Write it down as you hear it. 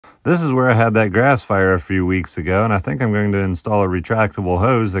This is where I had that grass fire a few weeks ago, and I think I'm going to install a retractable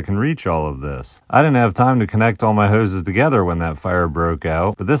hose that can reach all of this. I didn't have time to connect all my hoses together when that fire broke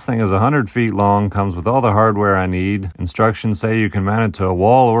out, but this thing is 100 feet long, comes with all the hardware I need. Instructions say you can mount it to a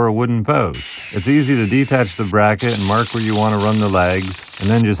wall or a wooden post. It's easy to detach the bracket and mark where you want to run the legs,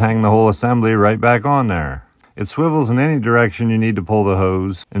 and then just hang the whole assembly right back on there. It swivels in any direction you need to pull the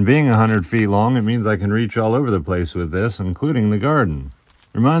hose, and being 100 feet long, it means I can reach all over the place with this, including the garden.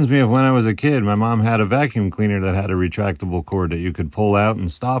 Reminds me of when I was a kid, my mom had a vacuum cleaner that had a retractable cord that you could pull out and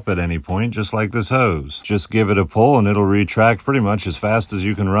stop at any point, just like this hose. Just give it a pull and it'll retract pretty much as fast as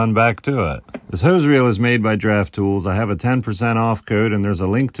you can run back to it. This hose reel is made by Draft Tools. I have a 10% off code and there's a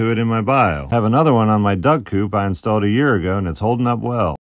link to it in my bio. I have another one on my duck coop I installed a year ago and it's holding up well.